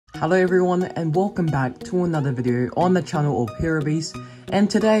Hello everyone and welcome back to another video on the channel of Hero Beast, and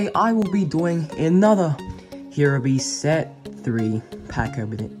today I will be doing another Hero Beast Set 3 pack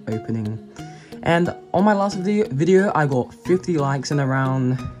opening. And on my last video I got 50 likes and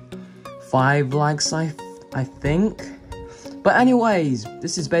around 5 likes I think. But anyways,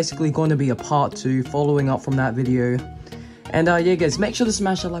 this is basically going to be a part 2 following up from that video. And yeah guys, make sure to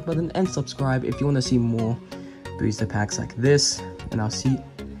smash that like button and subscribe if you want to see more booster packs like this. And I'll see...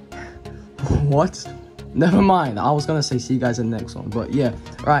 What? Never mind, I was gonna say see you guys in the next one, but yeah.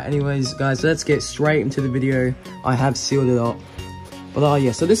 Alright, anyways guys, let's get straight into the video. I have sealed it up. But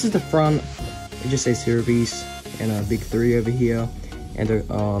yeah, so this is the front. It just says Hero Beast and a big 3 over here. And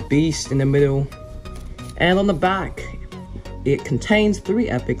a Beast in the middle. And on the back, it contains 3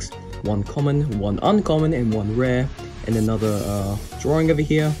 epics, 1 common, 1 uncommon, and 1 rare. And another drawing over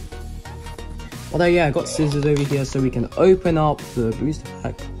here. Although yeah, I got scissors over here so we can open up the booster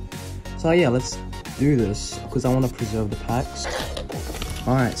pack. So yeah, let's do this because I want to preserve the packs.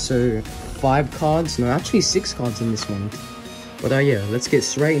 Alright, so 5 cards, no actually 6 cards in this one. But yeah, let's get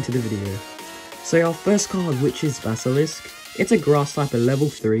straight into the video. So our first card, which is Basilisk, it's a grass type, a level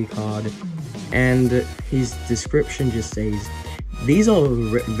 3 card. And his description just says, these are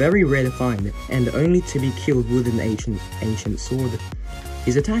very rare to find and only to be killed with an ancient sword.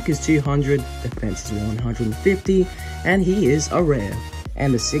 His attack is 200, defense is 150, and he is a rare.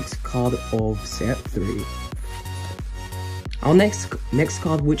 And the 6th card of set 3. Our next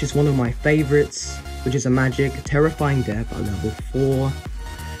card, which is one of my favorites, which is a magic, Terrifying Death at level 4.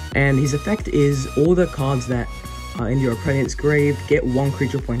 And his effect is all the cards that are in your opponent's grave get 1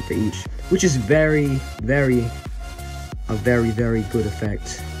 creature point for each, which is a very good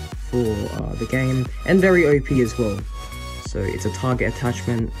effect for the game, and very OP as well. So it's a target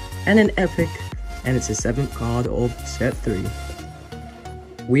attachment and an epic, and it's the 7th card of set 3.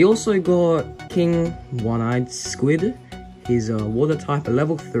 We also got King One-Eyed Squid. He's a water type, a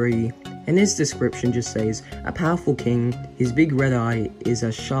level 3, and his description just says, a powerful king, his big red eye is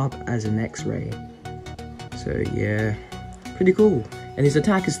as sharp as an X-ray. So yeah, pretty cool. And his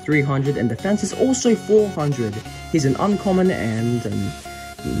attack is 300 and defense is also 400. He's an uncommon and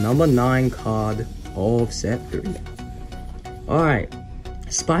number 9 card of set 3. Alright,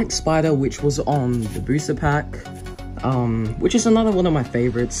 Spiked Spider, which was on the booster pack. Which is another one of my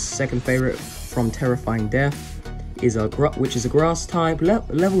favorites, second favorite from Terrifying Death, which is a grass type,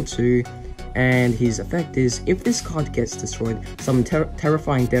 level 2, and his effect is, if this card gets destroyed, summon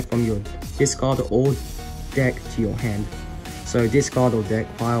Terrifying Death from your discard or deck to your hand. So discard or deck,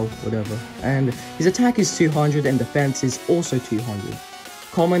 pile, whatever. And his attack is 200 and defense is also 200.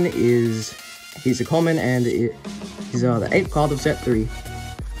 Common is, he's a common and he's the 8th card of set 3.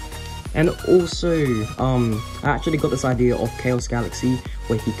 And also, I actually got this idea of Chaos Galaxy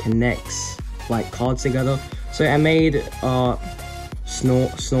where he connects like cards together. So I made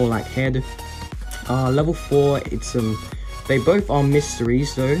Snorlax head, level 4. It's they both are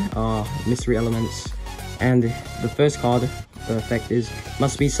mysteries though, mystery elements. And the first card, the effect is,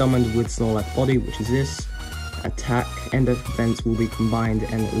 must be summoned with Snorlax body, which is this. Attack and defense will be combined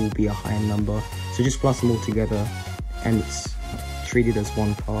and it will be a higher number. So just plus them all together and it's treated as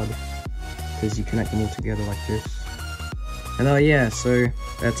one card, because you connect them all together like this. And yeah, so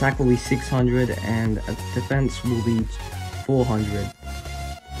the attack will be 600 and defense will be 400.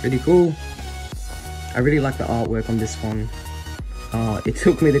 Pretty cool. I really like the artwork on this one. It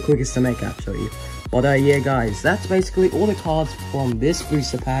took me the quickest to make actually. But yeah guys, that's basically all the cards from this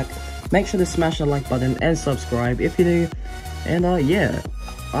booster pack. Make sure to smash the like button and subscribe if you're new. And yeah,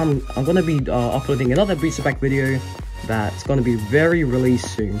 I'm gonna be uploading another booster pack video that's gonna be very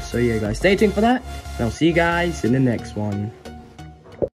released soon. So yeah guys, stay tuned for that, and I'll see you guys in the next one.